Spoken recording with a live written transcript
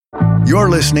You're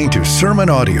listening to sermon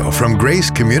audio from Grace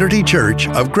Community Church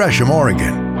of Gresham,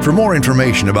 Oregon. For more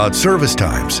information about service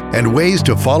times and ways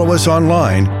to follow us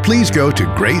online, please go to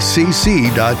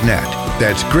gracecc.net.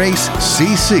 That's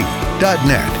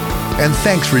gracecc.net. And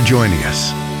thanks for joining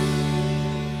us.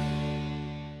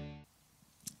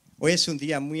 Hoy es un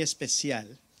día muy especial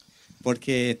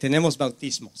porque tenemos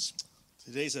bautismos.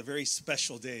 Today's a very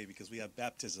special day because we have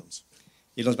baptisms.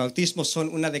 Y los bautismos son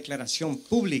una declaración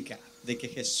pública de que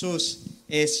Jesús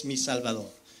es mi Salvador.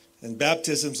 And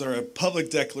baptisms are a public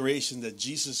declaration that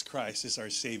Jesus Christ is our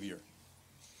Savior.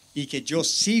 Y que yo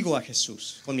sigo a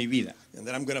Jesús con mi vida. And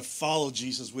that I'm going to follow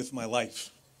Jesus with my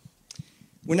life.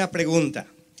 Una pregunta.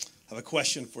 I have a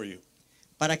question for you.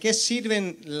 ¿Para qué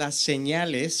sirven las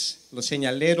señales, los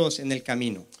señaleros en el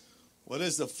camino? What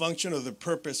is the function or the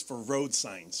purpose for road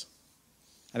signs?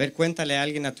 A ver, cuéntale a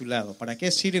alguien a tu lado. ¿Para qué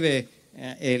sirve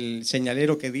el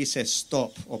señalero que dice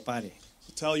stop o pare?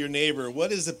 So tell your neighbor,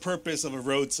 what is the purpose of a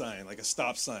road sign, like a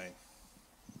stop sign?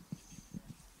 You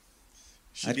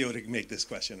should be able to make this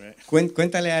question, right?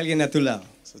 Cuéntale a alguien a tu lado.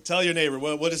 So tell your neighbor,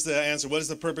 what is the answer? What is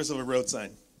the purpose of a road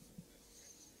sign?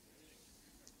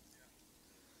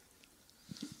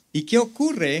 ¿Y qué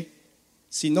ocurre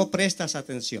si no prestas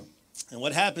atención? And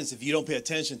what happens if you don't pay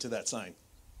attention to that sign?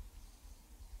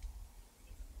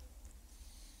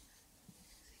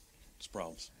 There's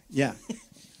problems. Ya.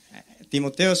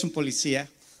 Timoteo es un policía,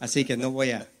 así que no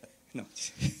voy a... No.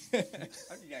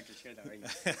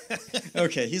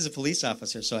 Okay, he's a police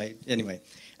officer, so anyway.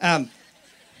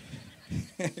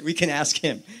 We can ask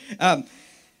him.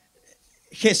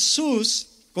 Jesús,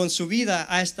 con su vida,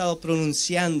 ha estado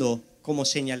pronunciando como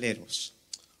señaleros.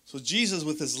 So Jesus,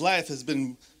 with his life, has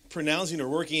been pronouncing or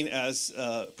working as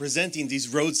presenting these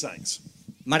road signs.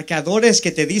 Marcadores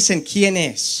que te dicen quién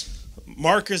es.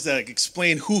 Markers that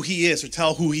explain who he is or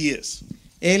tell who he is.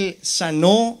 Él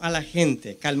sanó a la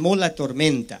gente, calmó la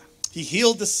tormenta, He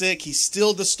healed the sick, he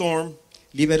stilled the storm,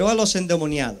 liberó a los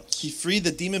endemoniados, he freed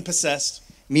the demon-possessed,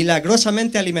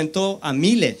 milagrosamente alimentó a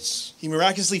miles, he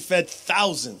miraculously fed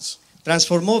thousands,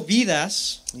 transformó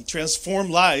vidas, he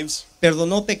transformed lives,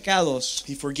 perdonó pecados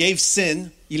he forgave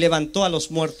sin, y levantó a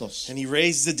los muertos. and he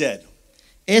raised the dead.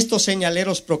 Estos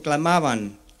señaleros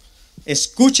proclamaban: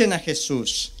 escuchen a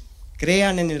Jesús,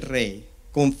 crean en el Rey,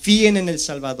 confíen en el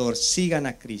Salvador, sigan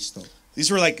a Cristo.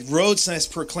 These were like road signs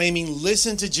proclaiming,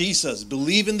 listen to Jesus,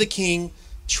 believe in the King,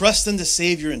 trust in the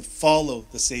Savior, and follow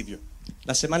the Savior.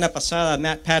 La semana pasada,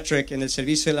 Matt Patrick, en el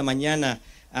servicio de la mañana,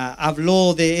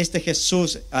 habló de este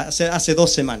Jesús hace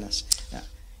 2 semanas.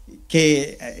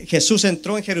 Que Jesús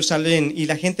entró en Jerusalén y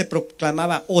la gente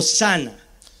proclamaba Hosana.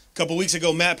 A couple weeks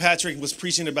ago, Matt Patrick was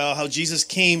preaching about how Jesus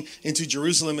came into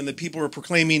Jerusalem and the people were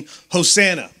proclaiming,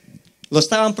 Hosanna. Lo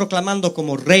estaban proclamando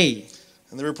como rey.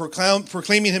 And they were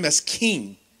proclaiming him as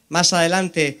king. Más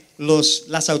adelante,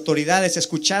 las autoridades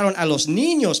escucharon a los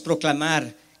niños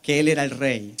proclamar que él era el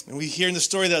rey. And we hear in the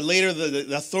story that later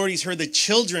the authorities heard the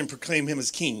children proclaim him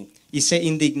as king. Y se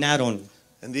indignaron.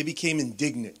 And they became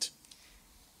indignant.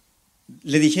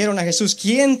 Le dijeron a Jesús: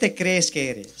 ¿quién te crees que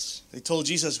eres? They told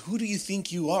Jesus, who do you think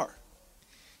you are?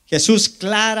 Jesús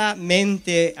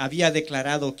claramente había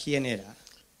declarado quién era.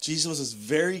 Jesus was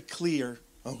very clear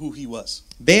on who he was.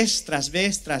 Vez tras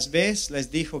vez les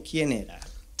dijo quién era.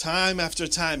 Time after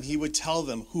time, he would tell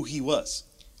them who he was.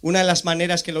 Una de las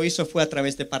maneras que lo hizo fue a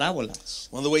través de parábolas.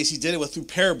 One of the ways he did it was through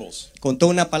parables. Contó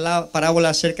una parábola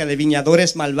acerca de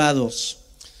viñadores malvados.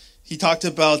 He talked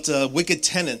about wicked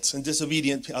tenants and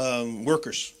disobedient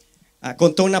workers.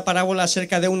 Contó una parábola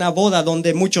acerca de una boda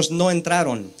donde muchos no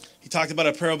entraron. He talked about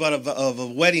a parable of a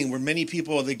wedding where many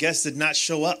people, the guests, did not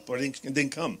show up or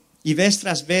didn't come. Y vez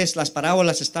tras vez las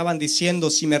parábolas estaban diciendo: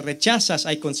 si me rechazas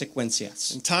hay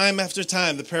consecuencias. And time after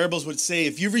time, the parables would say,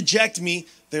 if you reject me,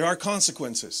 there are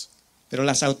consequences. Pero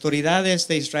las autoridades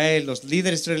de Israel, los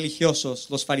líderes religiosos,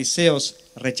 los fariseos,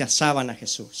 rechazaban a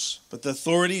Jesús. But the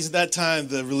authorities at that time,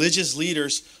 the religious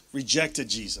leaders, rejected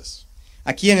Jesus.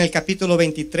 Aquí en el capítulo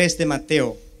 23 de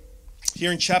Mateo,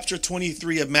 Here in chapter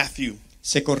 23 of Matthew,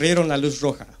 se corrieron la luz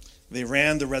roja. they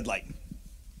ran the red light.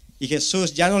 Y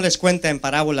Jesús ya no les cuenta en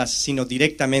parábolas, sino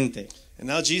directamente. And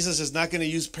now Jesus is not going to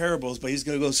use parables, but he's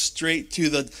going to go straight to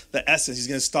the essence. He's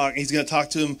going to talk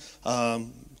to him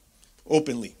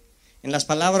openly. En las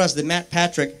palabras de Matt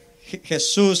Patrick,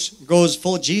 Jesús goes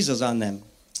full Jesus on them.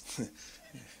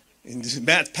 In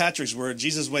Matt Patrick's word,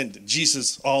 Jesus went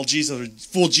all Jesus, or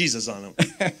full Jesus on him.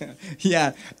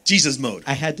 Yeah, Jesus mode.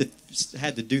 I had to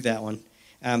do that one.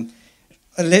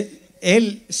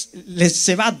 Él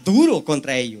se va duro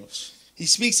contra ellos. He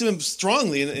speaks to him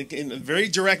strongly in a very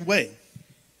direct way.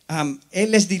 Él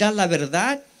les dirá la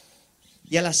verdad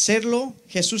Y al hacerlo,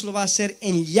 Jesús lo va a hacer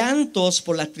en llantos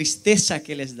por la tristeza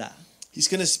que les da. He's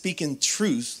going to speak in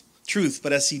truth,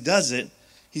 but as he does it,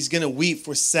 he's going to weep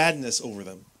for sadness over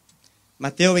them.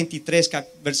 Mateo 23, en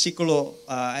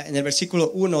el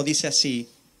versículo 1 dice así: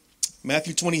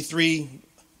 Matthew 23,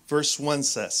 verse 1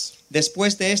 says,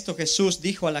 Después de esto Jesús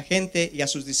dijo a la gente y a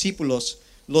sus discípulos: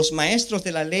 Los maestros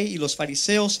de la ley y los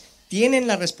fariseos tienen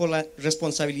la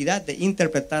responsabilidad de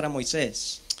interpretar a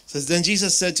Moisés. says, Then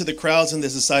Jesus said to the crowds and the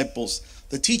disciples,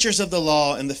 The teachers of the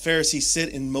law and the Pharisees sit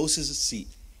in Moses' seat.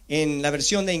 En la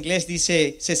versión de inglés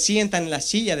dice: se sientan en la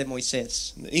silla de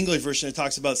Moisés. In the English version, it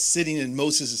talks about sitting in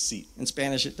Moses' seat. In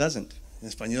Spanish it doesn't. En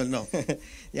español, no.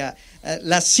 Ya.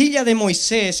 La silla de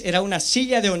Moisés era una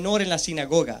silla de honor en la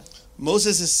sinagoga,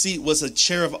 Moses' seat was a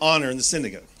chair of honor in the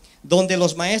synagogue, donde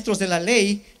los maestros de la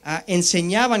ley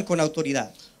enseñaban con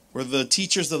autoridad. where the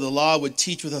teachers of the law would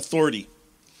teach with authority.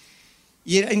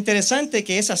 Y era interesante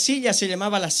que esa silla se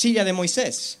llamaba la silla de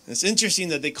Moisés. And it's interesting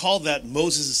that they called that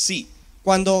Moses' seat.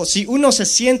 Si uno se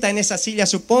sienta en esa silla,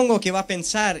 supongo que va a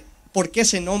pensar, ¿por qué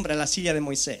se nombra la silla de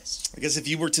Moisés? I guess if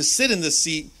you were to sit in this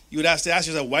seat, you would have to ask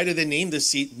yourself, why did they name this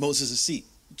seat Moses' seat?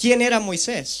 ¿Quién era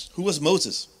Moisés? Who was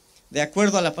Moses? De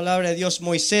acuerdo a la palabra de Dios,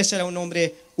 Moisés era un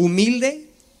hombre humilde,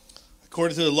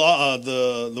 According to the law,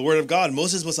 the word of God,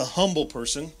 Moses was a humble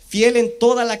person. fiel en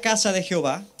toda la casa de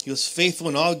Jehová, He was faithful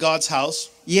in all God's house,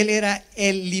 y él era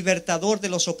el libertador de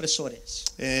los opresores.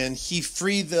 and he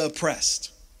freed the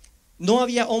oppressed. No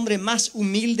había hombre más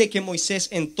humilde que Moisés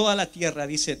en toda la tierra,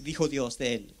 dijo Dios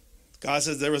de él. God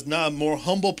says there was not a more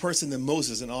humble person than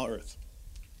Moses in all earth.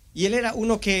 Y él era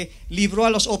uno que libró a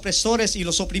los opresores y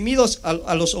los oprimidos,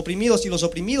 a los oprimidos, y los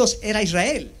oprimidos era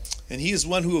Israel. And he is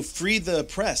one who freed the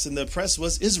oppressed, and the oppressed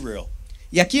was Israel.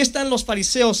 Y aquí están los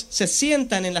fariseos, se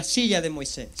sientan en la silla de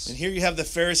Moisés. And here you have the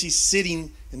Pharisees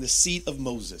sitting in the seat of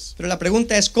Moses. Pero la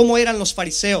pregunta es, ¿cómo eran los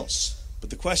fariseos? But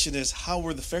the question is, how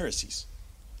were the Pharisees?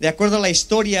 De acuerdo a la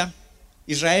historia,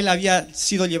 Israel había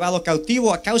sido llevado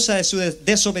cautivo a causa de su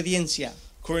desobediencia.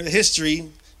 According to history,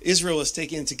 Israel was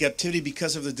taken into captivity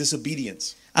because of their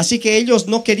disobedience. Así que ellos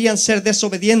no querían ser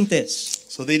desobedientes.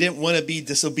 So they didn't want to be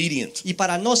disobedient. Y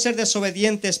para no ser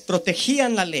desobedientes,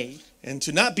 protegían la ley. And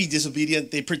to not be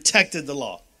disobedient, they protected the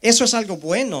law. Eso es algo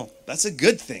bueno, That's a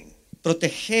good thing.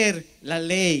 proteger la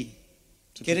ley,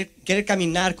 querer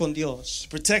caminar con Dios. To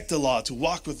protect the law, to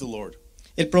walk with the Lord.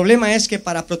 El problema es que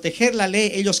para proteger la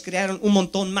ley, ellos crearon un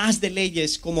montón más de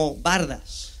leyes como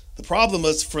bardas. The problem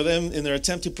was for them, in their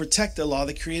attempt to protect the law,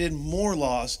 they created more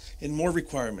laws and more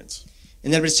requirements.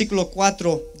 En el versículo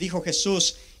 4 dijo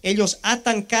Jesús: ellos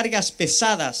atan cargas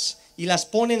pesadas y las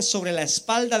ponen sobre la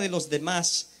espalda de los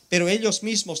demás, pero ellos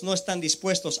mismos no están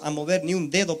dispuestos a mover ni un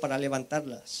dedo para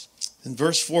levantarlas. In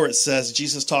verse 4 it says,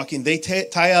 Jesus talking, they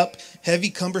tie up heavy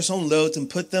cumbersome loads and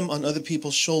put them on other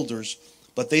people's shoulders,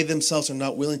 but they themselves are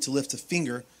not willing to lift a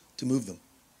finger to move them.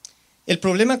 El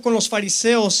problema con los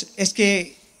fariseos es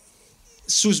que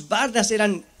sus bardas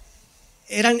eran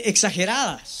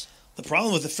exageradas. The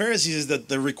problem with the Pharisees is that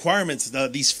the requirements,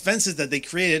 these fences that they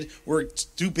created, were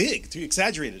too big, too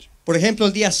exaggerated. Por ejemplo,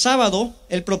 el día sábado,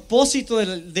 el propósito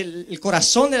del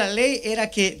corazón de la ley era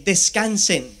que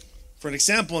descansen. For an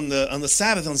example, on the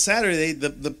Sabbath, on Saturday,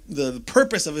 the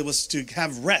purpose of it was to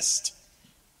have rest.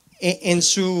 En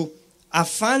su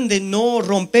afán de no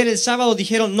romper el sábado,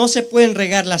 dijeron: no se pueden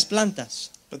regar las plantas.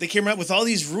 But they came out with all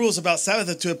these rules about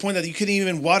Sabbath to a point that you couldn't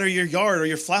even water your yard or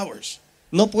your flowers.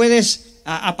 No puedes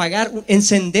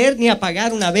encender ni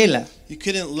apagar una vela. You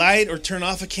couldn't light or turn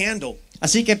off a candle.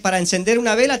 Así que para encender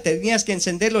una vela tenías que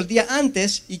encenderlo el día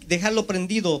antes y dejarlo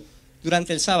prendido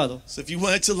durante el sábado. So if you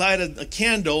wanted to light a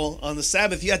candle on the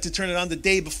Sabbath, you had to turn it on the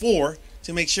day before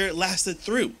to make sure it lasted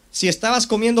through. Si estabas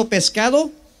comiendo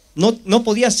pescado, no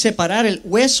podías separar el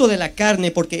hueso de la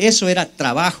carne porque eso era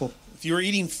trabajo. If you were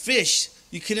eating fish,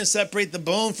 you couldn't separate the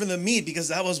bone from the meat because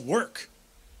that was work.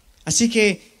 Así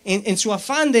que en su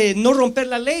afán de no romper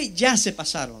la ley, ya se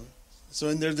pasaron. So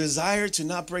in their desire to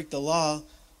not break the law,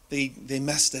 they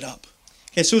messed it up.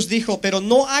 Jesús dijo: pero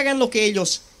no hagan lo que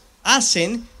ellos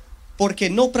hacen, porque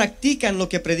no practican lo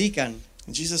que predican.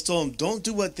 And Jesus told them, don't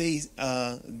do what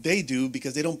they do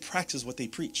because they don't practice what they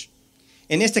preach.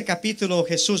 En este capítulo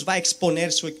Jesús va a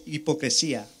exponer su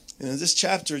hipocresía. And in this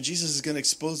chapter, Jesus is going to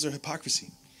expose their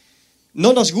hypocrisy.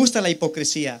 No nos gusta la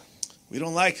hipocresía. We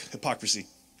don't like hypocrisy.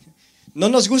 No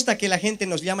nos gusta que la gente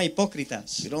nos llama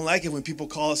hipócritas. We don't like it when people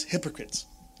call us hypocrites.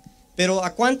 Pero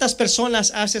 ¿a cuántas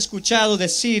personas has escuchado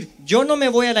decir: yo no me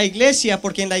voy a la iglesia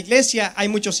porque en la iglesia hay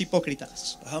muchos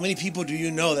hipócritas? How many people do you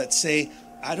know that say,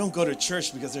 I don't go to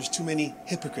church because there's too many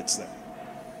hypocrites there?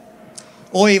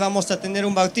 Hoy vamos a tener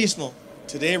un bautismo.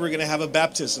 Today we're going to have a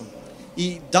baptism.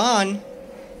 Y Don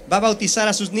va a bautizar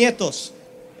a sus nietos.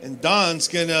 And Don's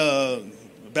gonna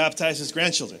baptize his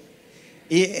grandchildren.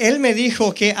 Y él me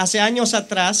dijo que hace años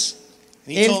atrás,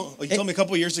 And he él, told me a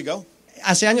couple years ago,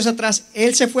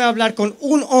 él se fue a hablar con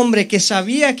un hombre que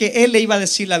sabía que él le iba a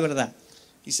decir la verdad.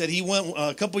 he said he went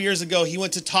a couple years ago. He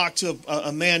went to talk to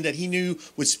a man that he knew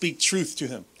would speak truth to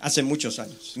him. Hace muchos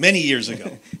años. Many years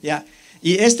ago. Ya.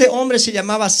 Y este hombre se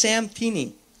llamaba Sam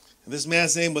Tini. And this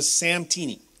man's name was Sam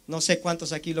Tini. No sé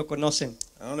cuántos aquí lo conocen.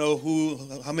 I don't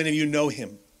know how many of you know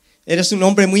him. Eres un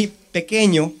hombre muy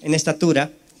pequeño en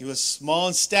estatura, He was small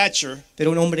in stature, pero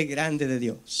un hombre grande de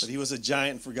Dios. but he was a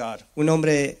giant for God Un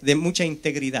hombre de mucha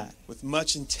integridad. with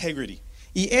much integrity.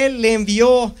 Y él le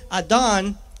envió a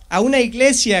Don a una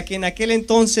iglesia que en aquel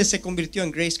entonces se convirtió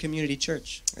en Grace Community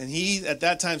Church. And he, at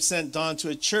that time, sent Don to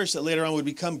a church that later on would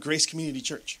become Grace Community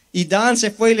Church. Y Don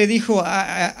se fue y le dijo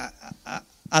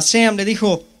a Sam, le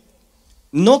dijo,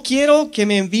 no quiero que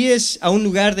me envíes a un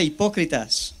lugar de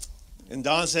hipócritas. And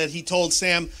Don said, he told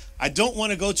Sam, I don't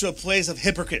want to go to a place of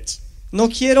hypocrites. No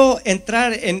quiero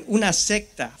entrar en una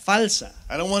secta falsa.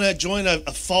 I don't want to join a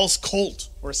false cult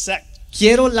or sect.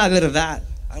 Quiero la verdad.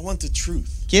 I want the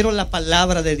truth. Quiero la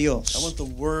palabra de I Dios. want the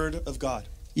word of God.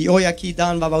 Y hoy aquí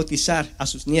Don va a bautizar a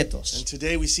sus And nietos.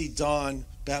 today we see Don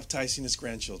baptizing his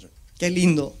grandchildren. Qué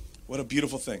lindo. What a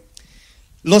beautiful thing.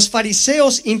 Los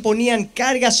fariseos imponían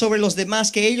cargas sobre los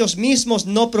demás que ellos mismos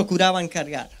no procuraban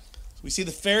cargar. We see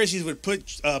the Pharisees would put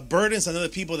burdens on other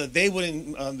people that they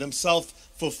wouldn't themselves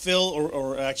fulfill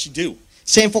or actually do.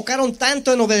 Se enfocaron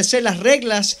tanto en obedecer las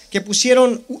reglas que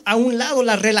pusieron a un lado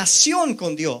la relación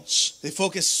con Dios. They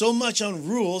focus so much on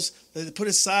rules that they put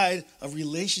aside a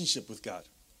relationship with God.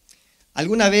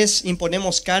 ¿Alguna vez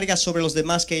imponemos cargas sobre los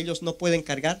demás que ellos no pueden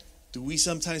cargar? Do we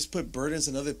sometimes put burdens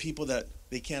on other people that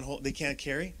they can't hold, they can't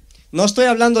carry? No estoy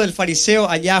hablando del fariseo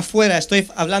allá afuera, estoy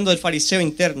hablando del fariseo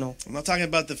interno. I'm not talking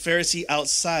about the Pharisee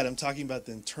outside. I'm talking about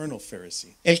the internal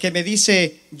Pharisee. El que me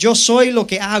dice, yo soy lo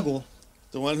que hago.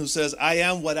 The one who says, I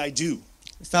am what I do.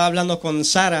 Estaba hablando con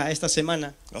Sara esta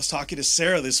semana I was talking to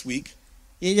Sarah this week,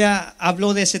 y ella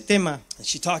habló de ese tema. and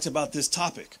she talked about this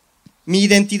topic. Mi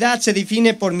identidad se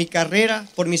define por mi carrera,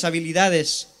 por mis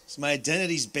habilidades. So my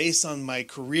identity is based on my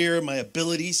career, my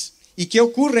abilities. ¿Y qué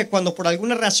ocurre cuando por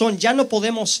alguna razón ya no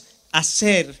podemos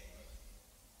hacer?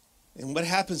 And what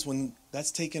happens when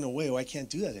that's taken away? Oh, I can't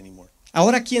do that anymore.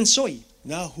 Ahora, ¿quién soy?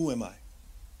 Now who am I?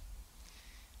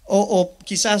 O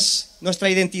quizás nuestra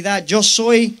identidad, yo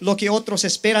soy lo que otros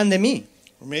esperan de mí.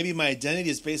 Or maybe my identity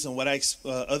is based on what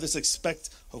others expect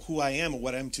of who I am or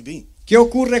what I'm to be. ¿Qué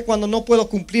ocurre cuando no puedo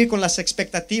cumplir con las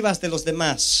expectativas de los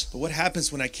demás? But what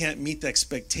happens when I can't meet the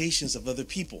expectations of other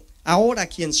people? Ahora,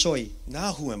 ¿quién soy?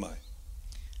 Now who am I?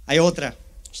 Hay otra.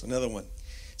 There's another one.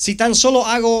 Si tan solo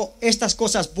hago estas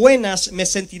cosas buenas, me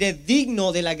sentiré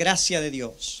digno de la gracia de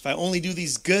Dios. If I only do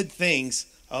these good things,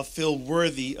 I'll feel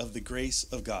worthy of the grace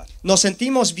of God. Nos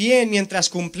sentimos bien mientras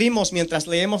cumplimos, mientras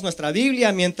leemos nuestra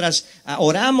Biblia, mientras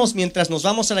oramos, mientras nos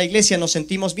vamos a la iglesia, nos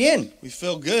sentimos bien. We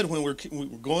feel good when we're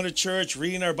going to church,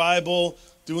 reading our Bible,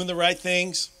 doing the right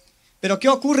things. Pero ¿qué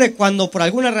ocurre cuando por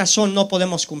alguna razón no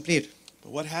podemos cumplir?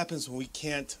 But what happens when we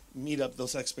can't meet up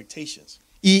those expectations?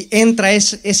 Y entra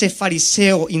ese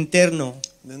fariseo interno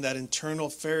And then that internal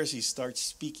Pharisee starts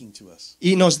speaking to us.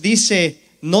 y nos dice,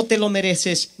 no te lo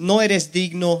mereces, no eres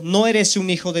digno, no eres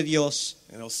un hijo de Dios,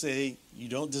 And he'll say, you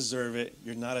don't deserve it.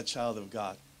 You're not a child of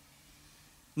God.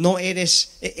 no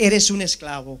eres un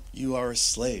esclavo. You are a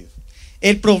slave.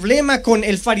 El problema con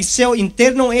el fariseo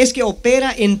interno es que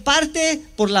opera en parte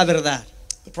por la verdad.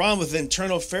 The problem with the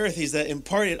internal Pharisee is that in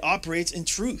part it operates in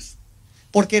truth.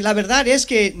 Porque la verdad es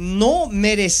que no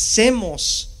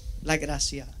merecemos la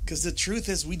gracia. Because the truth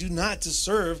is we do not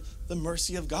deserve the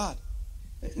mercy of God.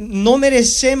 No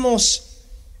merecemos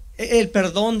el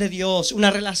perdón de Dios,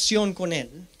 una relación con Él.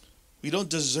 We don't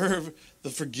deserve the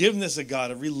forgiveness of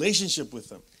God, a relationship with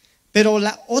Him. Pero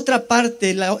la otra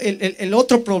parte, el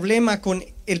otro problema con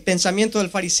el pensamiento del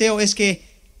fariseo es que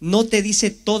no te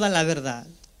dice toda la verdad.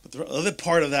 But the other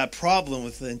part of that problem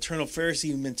with the internal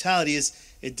Pharisee mentality is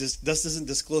it doesn't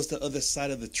disclose the other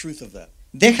side of the truth of that.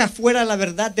 Deja fuera la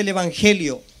verdad del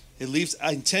evangelio. It leaves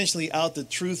intentionally out the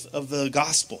truth of the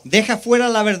gospel. Deja fuera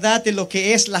la verdad de lo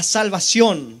que es la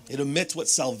salvación. It omits what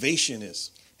salvation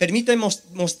is. Permíteme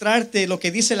mostrarte lo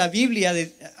que dice la Biblia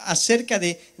acerca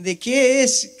de qué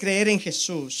es creer en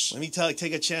Jesús. Let me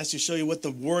take a chance to show you what the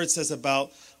word says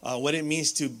about what it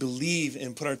means to believe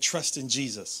and put our trust in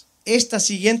Jesus. Estas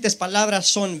siguientes palabras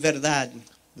son verdad.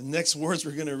 The next words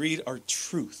we're going to read are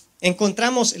truth.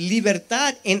 Encontramos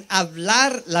libertad en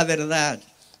hablar la verdad.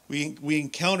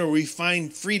 We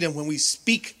find freedom when we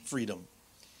speak freedom.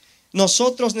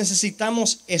 Nosotros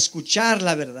necesitamos escuchar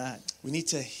la verdad. We need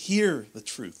to hear the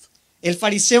truth. El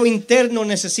fariseo interno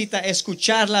necesita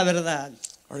escuchar la verdad.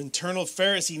 Our internal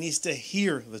Pharisee needs to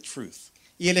hear the truth.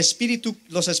 Y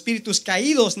los espíritus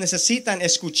caídos necesitan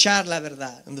escuchar la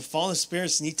verdad. And the fallen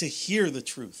spirits need to hear the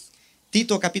truth.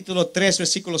 Tito capítulo 3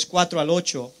 versículos 4 al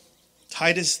 8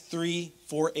 Titus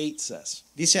 3:4-8 says,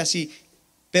 dice así: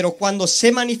 pero cuando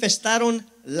se manifestaron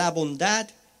la bondad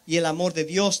y el amor de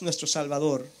Dios nuestro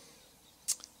Salvador,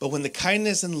 but when the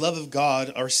kindness and love of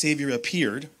God, our Savior,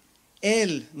 appeared,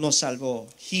 Él nos salvó,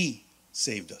 He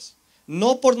saved us.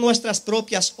 no por nuestras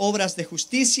propias obras de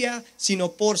justicia,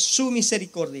 sino por su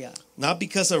misericordia. Not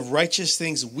because of righteous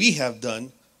things we have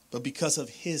done, but because of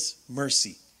His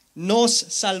mercy. Nos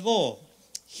salvó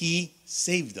He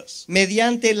saved us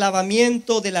mediante el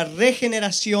lavamiento de la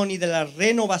regeneración y de la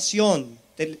renovación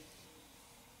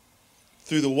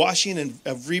through the washing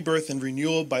of rebirth and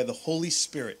renewal by the Holy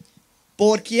Spirit.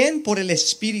 ¿Por quién? Por el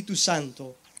Espíritu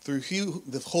Santo, Through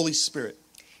the Holy Spirit,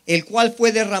 el cual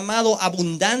fue derramado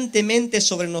abundantemente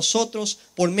sobre nosotros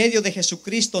por medio de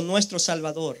Jesucristo nuestro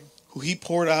Salvador. who He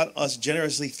poured out us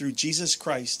generously through Jesus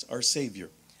Christ, our Savior,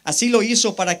 Así lo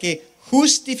hizo para que,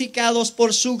 justificados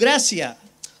por su gracia,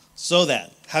 so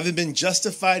that, having been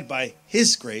justified by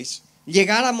His grace,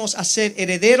 llegáramos a ser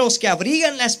herederos que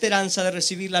abrigan la esperanza de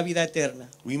recibir la vida eterna.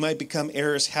 we might become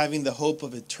heirs having the hope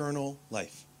of eternal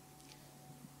life.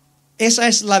 Esa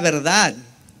es la verdad.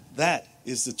 That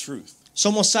is the truth.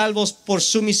 Somos salvos por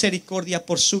su misericordia,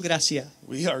 por su gracia,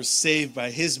 We are saved by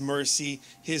His mercy,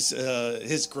 His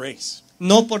grace,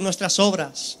 no por nuestras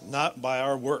obras. not by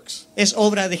our works. Es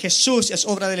obra de Jesús, es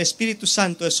obra del Espíritu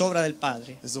Santo, es obra del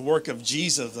Padre. It's the work of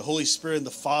Jesus, the Holy Spirit, and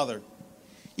the Father.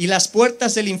 Y las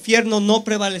puertas del infierno no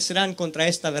prevalecerán contra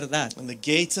esta verdad. And the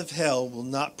gates of hell will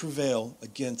not prevail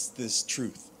against this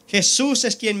truth. Jesús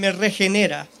es quien me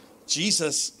regenera.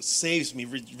 Jesus saves me,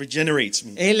 regenerates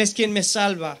me. Él es quien me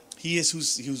salva. He is who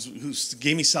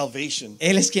gave me salvation.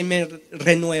 Él es quien me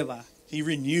renueva. He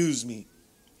renews me.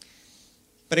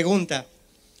 Pregunta: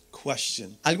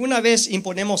 Question: ¿alguna vez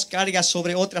imponemos cargas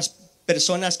sobre otras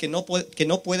personas que no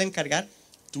pueden cargar?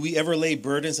 do we ever lay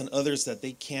burdens on others that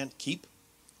they can't keep?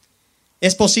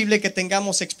 Es posible que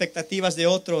tengamos expectativas de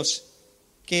otros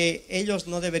que ellos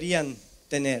no deberían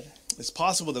tener. It's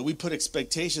possible that we put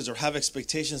expectations or have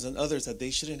expectations on others that they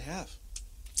shouldn't have.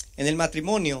 En el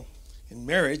matrimonio, In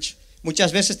marriage,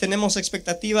 muchas veces tenemos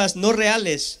expectativas no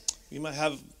reales we might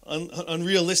have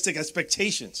unrealistic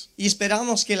expectations, y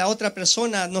esperamos que la otra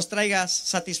persona nos traiga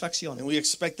satisfacción. and we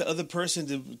expect the other person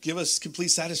to give us complete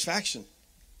satisfaction.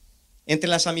 Entre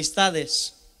las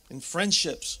amistades, In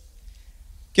friendships,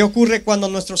 ¿qué ocurre cuando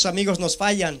nuestros amigos nos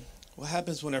fallan? what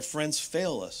happens when our friends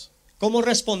fail us? ¿Cómo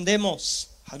respondemos?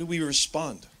 How do we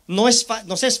respond?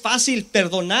 ¿Nos es fácil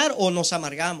perdonar o nos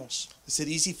amargamos? Is it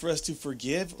easy for us to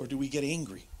forgive, or do we get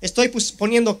angry? ¿Estoy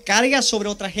poniendo cargas sobre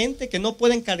otra gente que no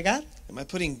pueden cargar? Am I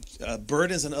putting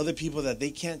burdens on other people that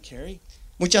they can't carry?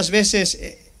 Muchas veces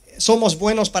somos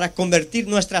buenos para convertir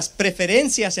nuestras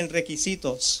preferencias en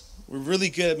requisitos. We're really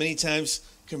good many times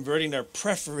converting our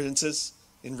preferences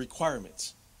in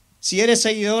requirements. Si eres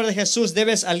seguidor de Jesús,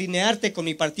 debes alinearte con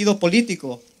mi partido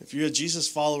político. If you're a Jesus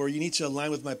follower, you need to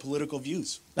align with my political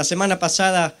views. La semana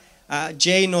pasada,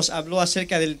 Jay nos habló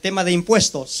acerca del tema de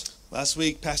impuestos, Last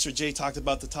week, Pastor Jay talked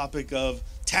about the topic of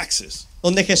taxes,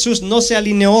 donde Jesús no se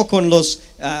alineó con los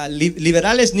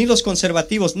liberales ni los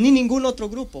conservativos, ni ningún otro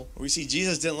grupo. we see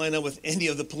Jesus didn't line up with any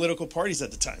of the political parties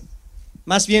at the time.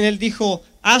 Más bien él dijo: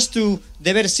 haz tu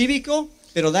deber cívico,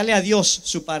 pero dale a Dios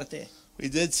su parte. We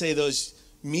did say those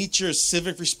meet your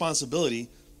civic responsibility,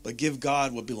 but give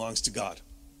God what belongs to God.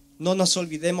 No nos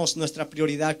olvidemos nuestra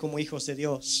prioridad como hijos de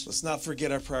Dios. Let's not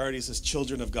forget our priorities as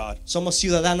children of God. Somos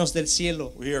ciudadanos del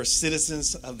cielo. We are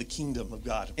citizens of the kingdom of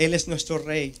God. Él es nuestro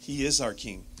rey. He is our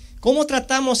king. ¿Cómo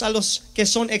tratamos a los que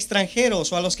son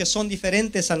extranjeros o a los que son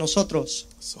diferentes a nosotros?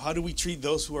 So how do we treat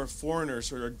those who are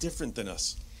foreigners or are different than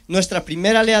us? Nuestra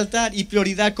primera lealtad y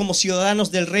prioridad como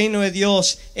ciudadanos del reino de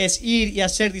Dios es ir y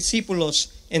hacer discípulos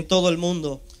en todo el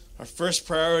mundo. Our first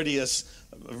priority as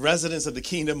residents of the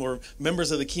kingdom or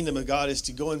members of the kingdom of God is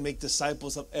to go and make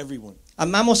disciples of everyone.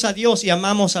 Amamos a Dios y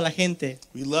amamos a la gente.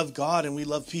 We love God and we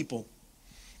love people.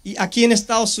 Y aquí en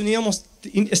Estados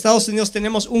Unidos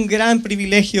tenemos un gran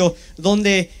privilegio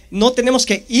donde no tenemos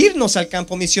que irnos al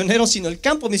campo misionero, sino el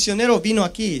campo misionero vino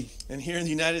aquí. And here in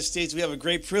the United States, we have a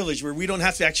great privilege where we don't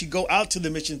have to actually go out to the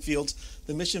mission fields.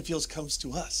 The mission fields comes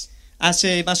to us.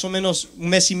 Hace más o menos un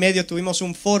mes y medio tuvimos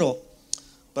un foro.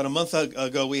 About a month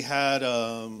ago, we had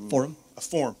Forum. a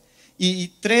forum.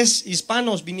 Y 3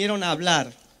 hispanos vinieron a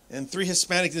hablar. And 3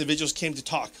 Hispanic individuals came to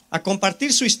talk, a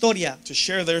compartir su historia. to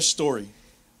share their story.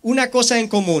 Una cosa en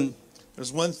común.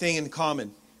 There's one thing in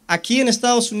common. Aquí en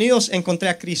Estados Unidos encontré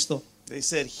a Cristo. They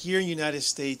said, here in the United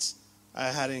States, I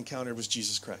had an encounter with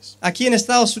Jesus Christ. Aquí en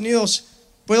Estados Unidos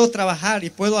puedo trabajar y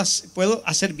puedo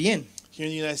hacer bien. Here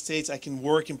in the United States, I can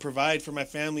work and provide for my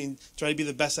family and try to be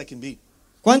the best I can be.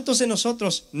 ¿Cuántos de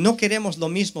nosotros no queremos lo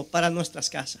mismo para nuestras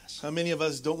casas? How many of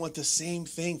us don't want the same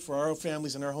thing for our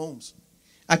families and our homes?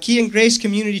 Aquí en Grace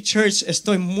Community Church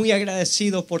estoy muy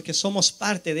agradecido porque somos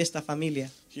parte de esta familia.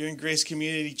 Here in Grace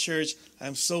Community Church,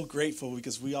 I'm so grateful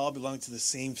because we all belong to the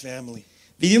same family.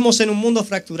 Vivimos en un mundo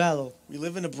fracturado. We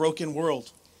live in a broken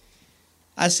world.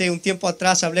 Hace un tiempo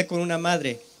atrás hablé con una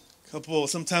madre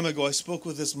Some time ago, I spoke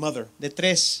with this mother. de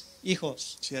 3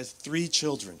 hijos. She has 3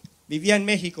 children. Vivía en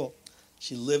México.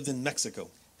 She lived in Mexico.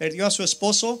 Perdió a su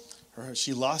esposo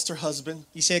She lost her husband,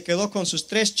 y se quedó con sus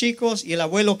 3 chicos y el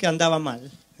abuelo que andaba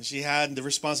mal. and she had the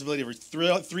responsibility of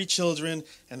her 3 children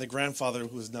and the grandfather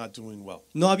who was not doing well.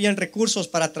 No habían recursos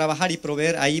para trabajar y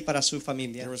proveer ahí para su There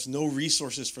familia. was no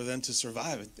resources for them to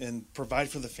survive and provide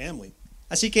for the family.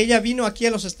 Así que ella vino aquí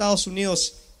a los Estados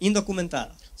Unidos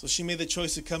indocumentada So she made the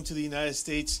choice to come to the United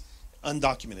States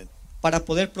undocumented, para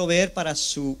poder proveer para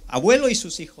su abuelo y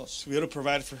sus hijos. to be able to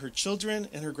provide for her children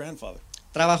and her grandfather.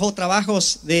 Trabajó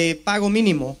trabajos de pago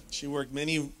mínimo. She worked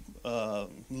many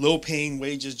low-paying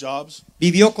wages jobs.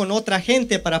 Vivió con otra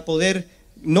gente para poder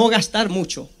no gastar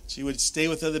mucho. She would stay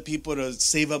with other people to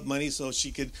save up money so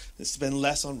she could spend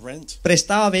less on rent.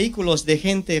 Prestaba vehículos de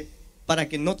gente para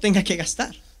que no tenga que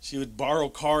gastar. She would borrow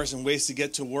cars and ways to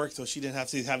get to work so she didn't have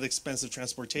to have the expensive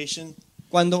transportation.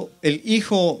 Cuando el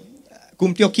hijo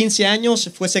cumplió 15 años,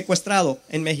 fue secuestrado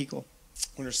en México.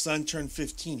 When her son turned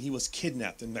 15, he was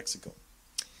kidnapped in Mexico.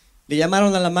 Le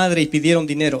llamaron a la madre y pidieron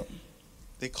dinero.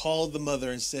 They called the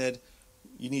mother and said,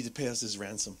 you need to pay us this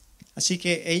ransom. Así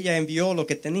que ella envió lo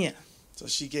que tenía. So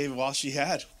she gave all she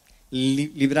had,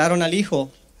 Libraron al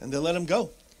hijo, and they let him go.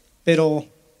 pero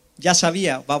ya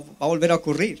sabía, va a volver a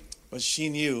ocurrir. But she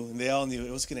knew, and they all knew,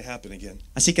 it was going to happen again.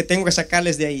 Así que tengo que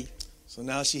sacarles de ahí. So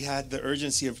now she had the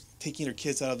urgency of taking her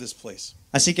kids out of this place.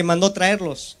 Así que mandó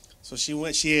traerlos. So she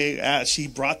went. She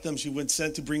brought them. She went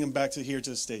sent to bring them back to here to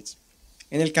the States.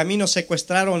 En el camino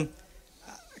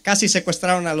casi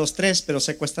secuestraron a los 3, pero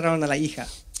secuestraron a la hija.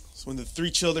 So when the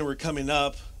 3 children were coming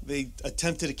up, they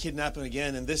attempted to kidnap them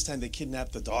again, and this time they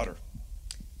kidnapped the daughter.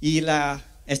 Y la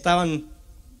estaban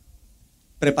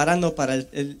preparando para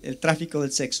el tráfico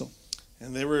del sexo.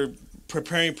 And they were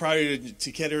preparing prior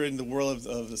to get her in the world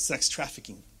of the sex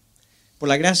trafficking. Por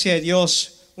la gracia de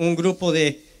Dios, un grupo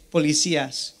de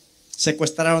policías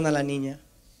secuestraron a la niña.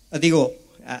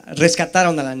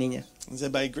 Rescataron a la niña. And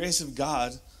said, by the grace of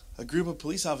God, a group of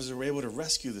police officers were able to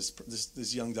rescue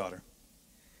this young daughter.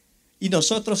 Y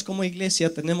nosotros como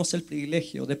iglesia tenemos el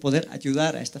privilegio de poder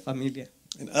ayudar a esta familia.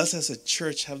 And us as a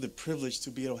church have the privilege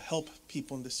to be able to help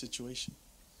people in this situation.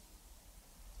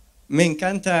 Me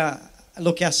encanta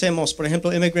lo que hacemos, por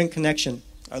ejemplo, Immigrant Connection.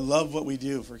 I love what we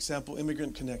do. For example,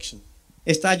 Immigrant Connection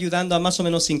Está ayudando a más o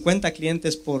menos 50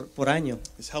 clientes por año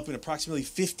is helping approximately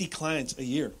 50 clients a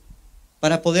year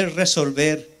para poder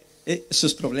resolver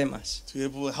sus problemas, to be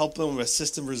able to help them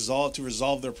assist them to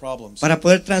resolve their problems, para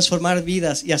poder transformar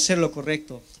vidas y hacer lo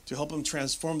correcto. to help them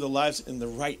transform their lives in the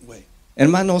right way.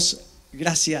 Hermanos,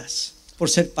 gracias por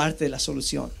ser parte de la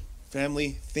solución.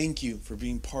 Family, thank you for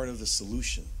being part of the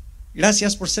solution.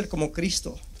 Gracias por ser como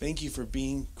Cristo, Thank you for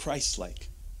being Christ-like,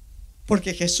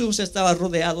 porque Jesús estaba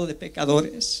rodeado de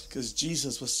pecadores, because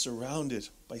Jesus was surrounded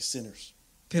by sinners.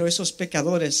 pero esos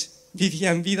pecadores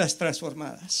vivían vidas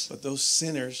transformadas. But those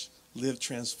sinners lived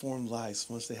transformed lives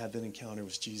once they had that encounter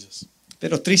with Jesus.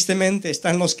 Pero tristemente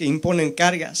están los que imponen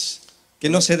cargas que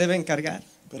no se deben cargar.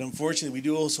 But unfortunately, we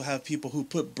do also have people who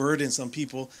put burdens on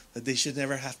people that they should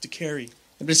never have to carry.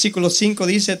 El versículo 5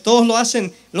 dice, todos lo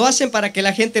hacen para que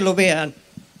la gente lo vea.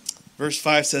 Verse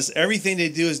 5 says, everything they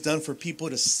do is done for people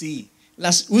to see.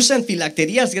 Las usan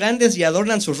filacterías grandes y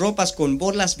adornan sus ropas con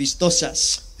borlas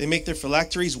vistosas. They make their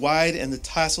phylacteries wide and the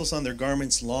tassels on their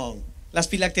garments long. Las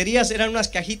filacterías eran unas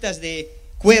cajitas de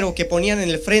cuero que ponían en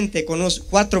el frente con unos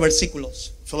 4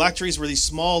 versículos. Phylacteries were these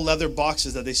small leather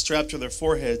boxes that they strapped to their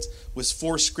foreheads with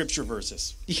 4 scripture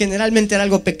verses. Y generalmente era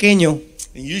algo pequeño,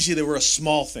 And usually they were a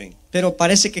small thing. pero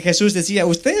parece que Jesús decía,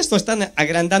 ustedes lo están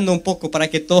agrandando un poco para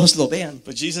que todos lo vean.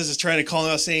 But Jesus is trying to call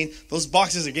them out saying, those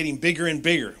boxes are getting bigger and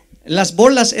bigger. Las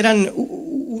borlas eran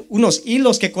unos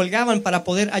hilos que colgaban para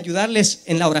poder ayudarles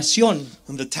en la oración.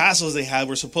 And the tassels they had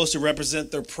were supposed to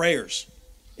represent their prayers.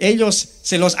 Ellos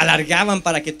se los alargaban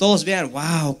para que todos vean,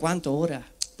 wow, cuánto ora.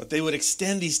 But they would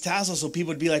extend these tassels so people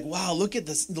would be like, wow, look at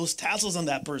those tassels on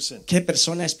that person. Qué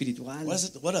persona espiritual.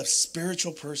 What a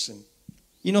spiritual person.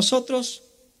 ¿Y nosotros?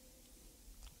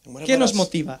 And what ¿Qué about nos us?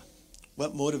 motiva?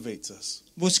 What motivates us?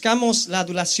 ¿Buscamos la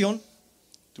adulación?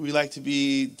 Do we like to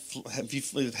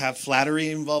have flattery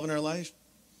involved in our life?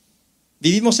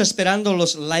 ¿Vivimos esperando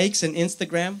los likes en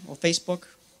Instagram o Facebook?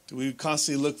 Do we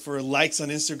constantly look for likes on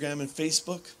Instagram and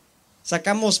Facebook?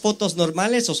 ¿Sacamos fotos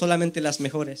normales o solamente las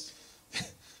mejores?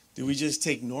 Do we just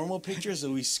take normal pictures or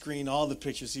do we screen all the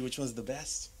pictures, see which one's the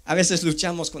best? A veces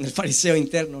luchamos con el fariseo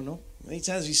interno, ¿no? Many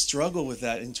times we struggle with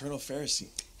that internal Pharisee.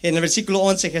 En el versículo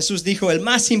 11 Jesús dijo, el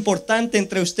más importante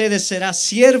entre ustedes será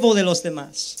siervo de los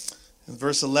demás. In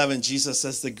verse 11, Jesus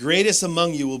says, the greatest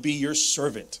among you will be your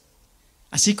servant.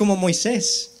 Así como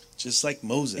Moisés Just like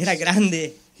Moses. era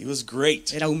grande, He was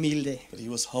great, era humilde. but he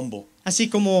was humble. Así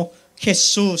como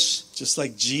Jesús, Just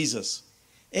like Jesus.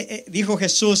 dijo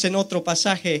Jesús en otro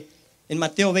pasaje, en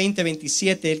Mateo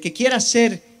 20:27, el que quiera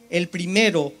ser el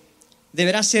primero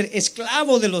deberá ser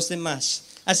esclavo de los demás.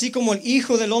 Así como el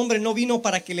Hijo del Hombre no vino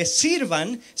para que le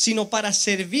sirvan, sino para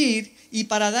servir y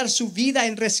para dar su vida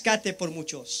en rescate por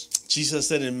muchos. Jesus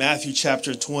said in Matthew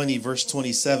chapter 20, verse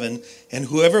 27, and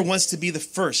whoever wants to be the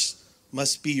first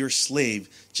must be your slave,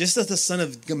 just as the Son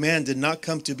of Man did not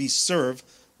come to be served,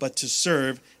 but to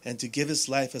serve and to give his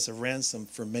life as a ransom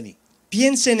for many.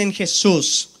 Piensen en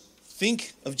Jesús,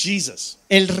 Think of Jesus,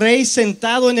 el Rey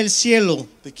sentado en el cielo,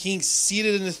 the king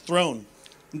seated in his throne.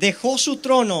 dejó su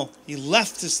trono, He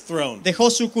left his throne. dejó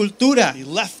su cultura He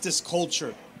left his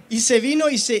culture. y se vino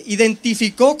y se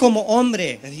identificó como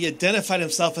hombre. And he identified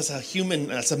himself as a human,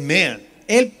 as a man.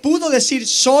 Él pudo decir,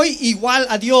 soy igual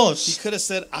a He Dios. could have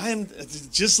said, I am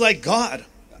just like God.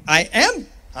 I am.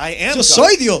 I am Yo God.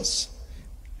 soy Dios.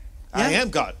 I Yeah. am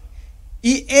God.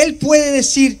 Y él puede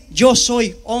decir, yo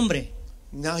soy hombre.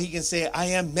 Now he can say,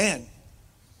 I am man.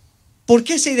 ¿Por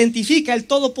qué se identifica el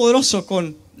Todopoderoso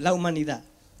con la humanidad?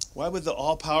 Why would the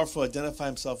all-powerful identify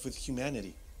himself with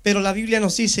humanity? Pero la Biblia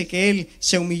nos dice que él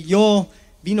se humilló,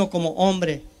 vino como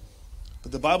hombre,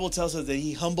 But the Bible tells us that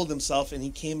he humbled himself and he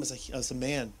came as a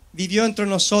man. vivió entre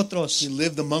nosotros He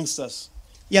lived amongst us.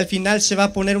 y al final se va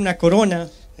a poner una corona,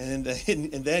 And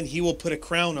then he will put a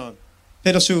crown on.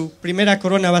 pero su primera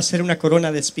corona va a ser una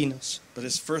corona de espinos, But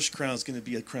his first crown is going to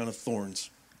be a crown of thorns,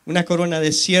 una corona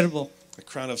de siervo, a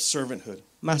crown of servanthood,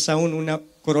 más aún una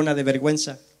corona de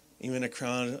vergüenza. even a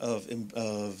crown of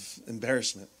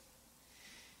embarrassment.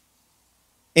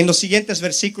 En los siguientes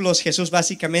versículos Jesús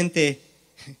básicamente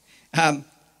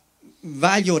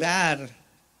va a llorar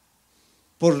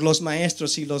por los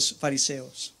maestros y los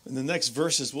fariseos. In the next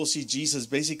verses, we'll see Jesus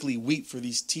basically weep for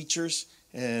these teachers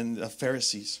and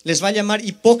Pharisees. Les va a llamar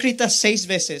hipócritas 6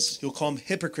 veces, He'll call them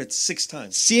hypocrites 6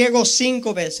 times, ciegos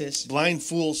 5 veces, blind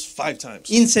fools 5 times,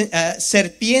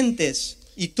 serpientes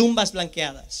y tumbas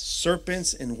blanqueadas.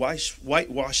 serpents and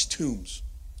whitewashed tombs.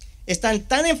 Están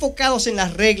tan enfocados en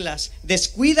las reglas,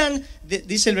 descuidan,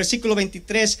 dice el versículo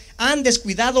 23, han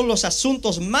descuidado los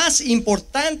asuntos más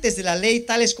importantes de la ley,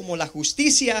 tales como la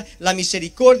justicia, la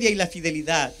misericordia y la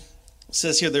fidelidad. It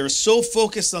says here, they're so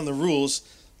focused on the rules.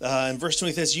 In verse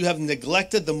 20 it says, you have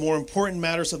neglected the more important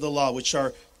matters of the law, which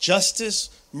are justice,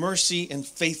 mercy, and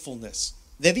faithfulness.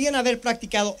 Debían haber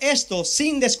practicado esto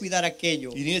sin descuidar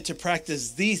aquello. You needed to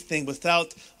practice these things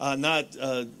without not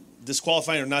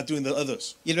disqualifying or not doing the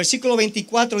others. Y el versículo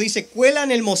 24 dice,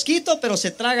 cuelan el mosquito pero se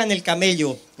tragan el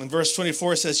camello. In verse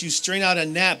 24 it says, you strain out a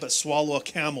gnat but swallow a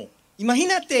camel.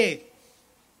 Imagínate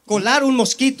colar un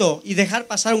mosquito y dejar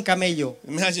pasar un camello.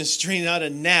 Imagine straining out a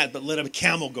gnat but let a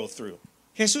camel go through.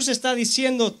 Jesús está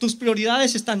diciendo, tus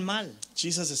prioridades están mal.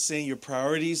 Jesus is saying your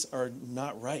priorities are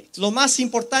not right. Lo más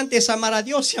importante es amar a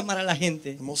Dios y amar a la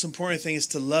gente. The most important thing is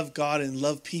to love God and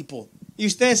love people. Y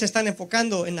ustedes se están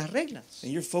enfocando en las reglas.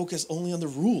 And you're focused only on the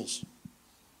rules.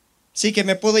 Sí que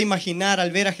me puedo imaginar al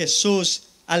ver a Jesús,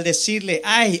 al decirle,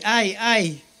 ay, ay,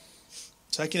 ay.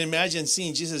 So I can imagine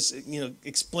seeing Jesus,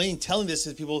 telling this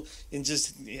to people, and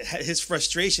just his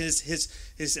frustration,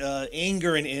 his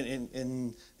anger,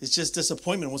 and his just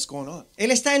disappointment. What's going on?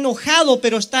 Él está enojado,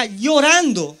 pero está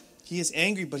llorando. He is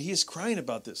angry, but he is crying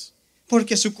about this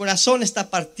Porque su corazón está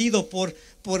partido por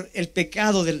el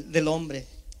pecado del hombre.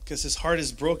 because his heart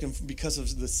is broken because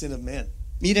of the sin of man.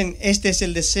 Miren, este es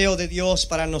el deseo de Dios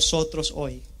para nosotros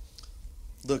hoy.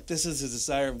 Look, this is the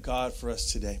desire of God for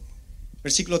us today.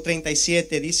 Versículo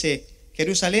 37 dice,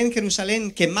 Jerusalén,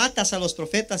 Jerusalén, que matas a los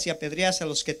profetas y apedreas a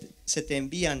los que se te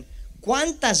envían.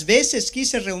 ¿Cuántas veces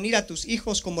quise reunir a tus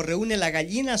hijos como reúne la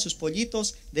gallina a sus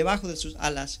pollitos debajo de sus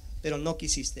alas, pero no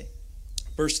quisiste?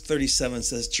 Verse 37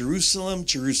 says, Jerusalem,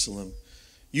 Jerusalem,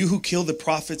 You who killed the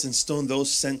prophets and stoned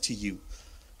those sent to you.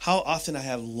 How often I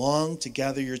have longed to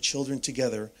gather your children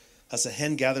together as a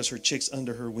hen gathers her chicks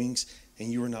under her wings,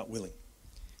 and you were not willing.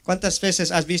 ¿Cuántas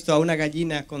veces has visto a una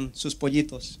gallina con sus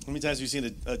pollitos? How many times have you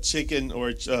seen a chicken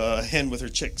or a hen with her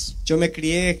chicks? Yo me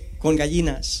crié con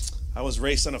gallinas. I was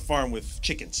raised on a farm with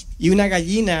chickens. Y una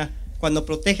gallina, cuando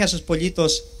protege a sus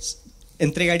pollitos,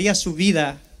 entregaría su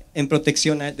vida en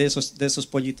protección de esos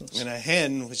pollitos. And a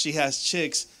hen, when she has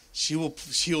chicks, she will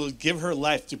give her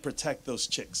life to protect those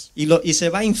chicks. Y se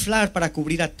va a inflar para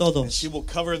cubrir a And todos. she will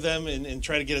cover them and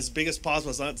try to get as big as possible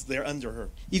as long as they're under her.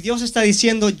 Y Dios está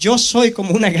diciendo, yo soy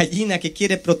como una gallina que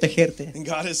quiere protegerte. And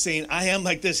God is saying, I am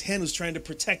like this hen who's trying to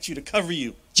protect you, to cover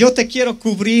you. Yo te quiero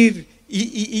cubrir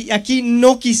y aquí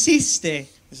no quisiste.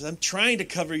 He says, I'm trying to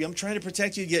cover you. I'm trying to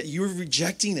protect you, yet you're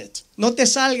rejecting it. No te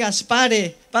salgas,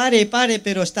 pare,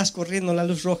 pero estás corriendo la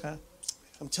luz roja.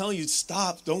 I'm telling you,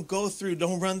 stop. Don't go through.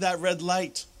 Don't run that red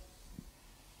light.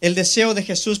 El deseo de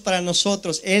Jesús para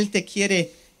nosotros, Él te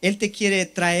quiere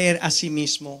traer a sí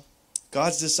mismo.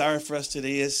 God's desire for us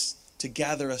today is to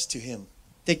gather us to Him.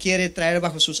 Te quiere traer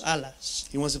bajo sus alas.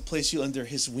 He wants to place you under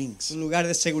His wings. Un lugar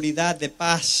de seguridad, de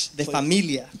paz, de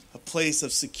familia, A place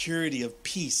of security, of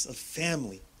peace, of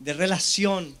family, de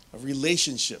relación. of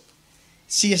relationship.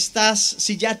 Si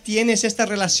ya tienes esta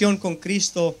relación con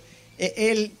Cristo,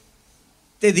 Él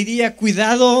te diría,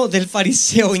 cuidado del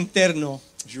fariseo interno.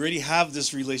 If you already have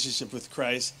this relationship with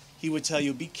Christ, He would tell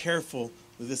you, be careful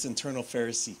with this internal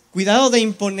Pharisee. Cuidado de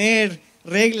imponer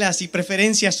reglas y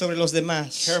preferencias sobre los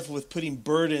demás. Careful with putting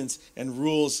burdens and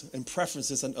rules and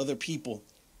preferences on other people.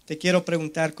 Te quiero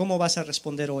preguntar, ¿cómo vas a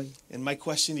responder hoy? And my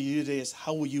question to you today is,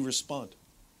 how will you respond?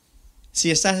 Si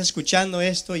estás escuchando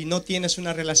esto y no tienes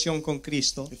una relación con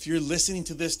Cristo, If you're listening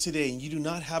to this today and you do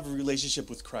not have a relationship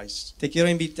with Christ, te quiero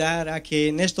invitar a que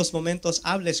en estos momentos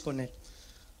hables con Él.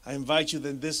 I invite you that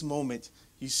in this moment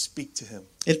you speak to Him.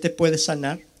 Él te puede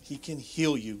sanar, He can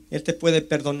heal you. Él te puede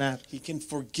perdonar, He can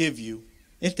forgive you.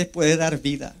 Él te puede dar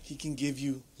vida, He can give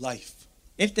you life.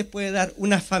 Él te puede dar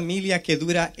una familia que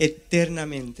dura He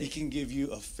eternamente. can give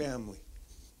you a family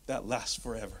that lasts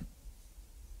forever.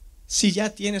 Si ya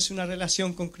tienes una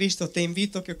relación con Cristo, te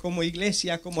invito que como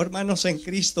iglesia, como hermanos en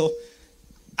Cristo,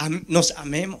 nos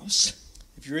amemos.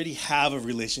 If you already have a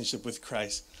relationship with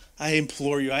Christ, I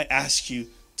implore you, I ask you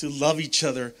to love each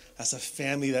other as a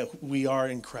family that we are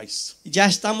in Christ. Ya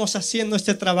estamos haciendo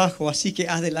este trabajo, así que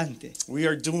adelante. We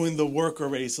are doing the work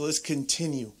already, so let's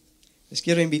continue. Les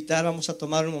quiero invitar, vamos a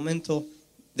tomar un momento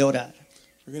de orar.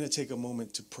 We're going to take a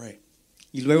moment to pray.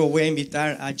 Y luego voy a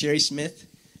invitar a Jerry Smith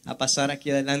a pasar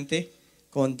aquí adelante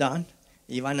con Don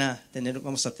y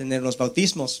vamos a tener los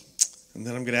bautismos. And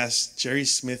then I'm going to ask Jerry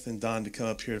Smith and Don to come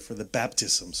up here for the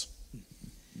baptisms.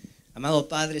 Amado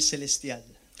Padre Celestial,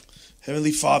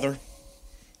 Heavenly Father,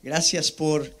 gracias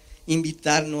por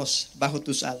invitarnos bajo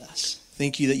tus alas.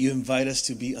 thank you that you invite us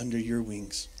to be under your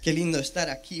wings. Qué lindo estar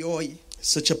aquí hoy. It's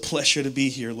such a pleasure to be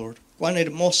here, Lord. Cuán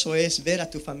hermoso es ver a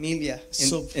tu familia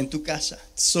en tu casa.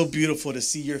 It's so beautiful to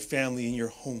see your family in your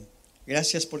home.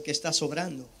 Gracias porque estás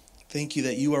obrando. Thank you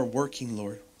that you are working,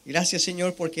 Lord. Gracias,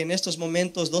 Señor, porque en estos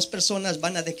momentos dos personas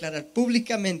van a declarar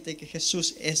públicamente que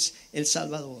Jesús es el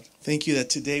Salvador. Thank you that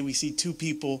today we see two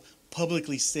people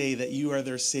publicly say that you are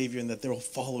their Savior and that they will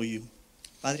follow you.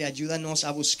 Padre, ayúdanos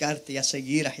a buscarte y a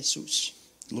seguir a Jesús.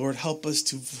 Lord, help us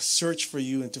to search for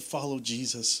you and to follow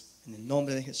Jesus. En el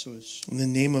nombre de Jesús. In the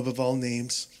name above all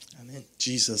names, Amén.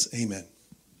 Jesus, amen.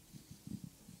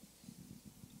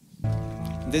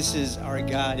 This is our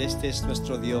God. Este es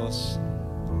nuestro Dios.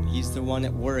 He's the one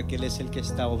at work. Él es el que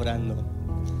está obrando.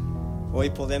 Hoy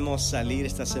podemos salir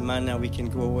esta semana. We can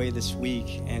go away this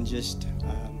week and just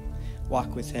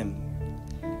walk with Him.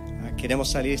 Queremos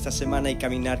salir esta semana y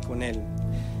caminar con Él.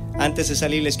 Antes de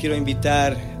salir les quiero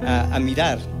invitar a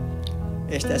mirar.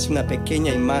 Esta es una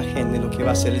pequeña imagen de lo que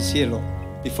va a ser el cielo.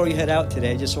 Before you head out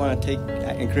today, I just want to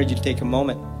encourage you to take a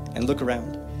moment and look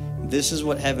around. This is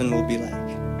what heaven will be like.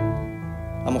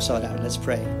 Vamos a orar. Let's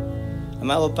pray.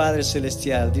 Amado Padre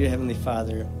Celestial, dear Heavenly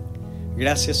Father,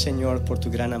 gracias, Señor, por tu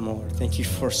gran amor. Thank you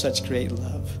for such great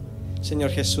love.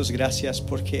 Señor Jesús, gracias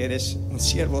porque eres un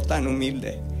siervo tan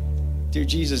humilde. Dear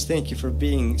Jesus, thank you for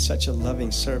being such a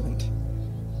loving servant.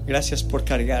 Gracias por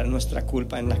cargar nuestra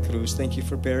culpa en la cruz. Thank you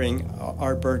for bearing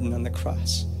our burden on the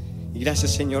cross. Y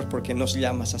gracias, Señor, porque nos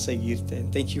llamas a seguirte.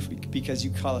 Thank you because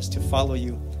you call us to follow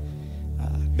you.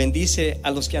 Bendice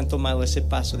a los que han tomado ese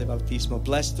paso de bautismo.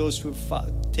 Bless those who have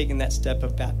taken that step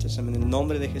of baptism. En el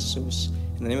nombre de Jesús,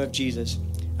 in the name of Jesus,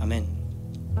 Amen.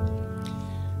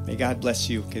 May God bless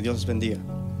you. Que Dios bendiga.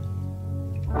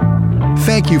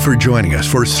 Thank you for joining us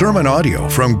for sermon audio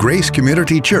from Grace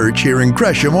Community Church here in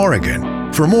Gresham,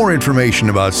 Oregon. For more information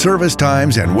about service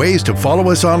times and ways to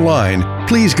follow us online,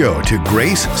 please go to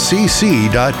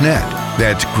gracecc.net.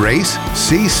 That's gracecc.net.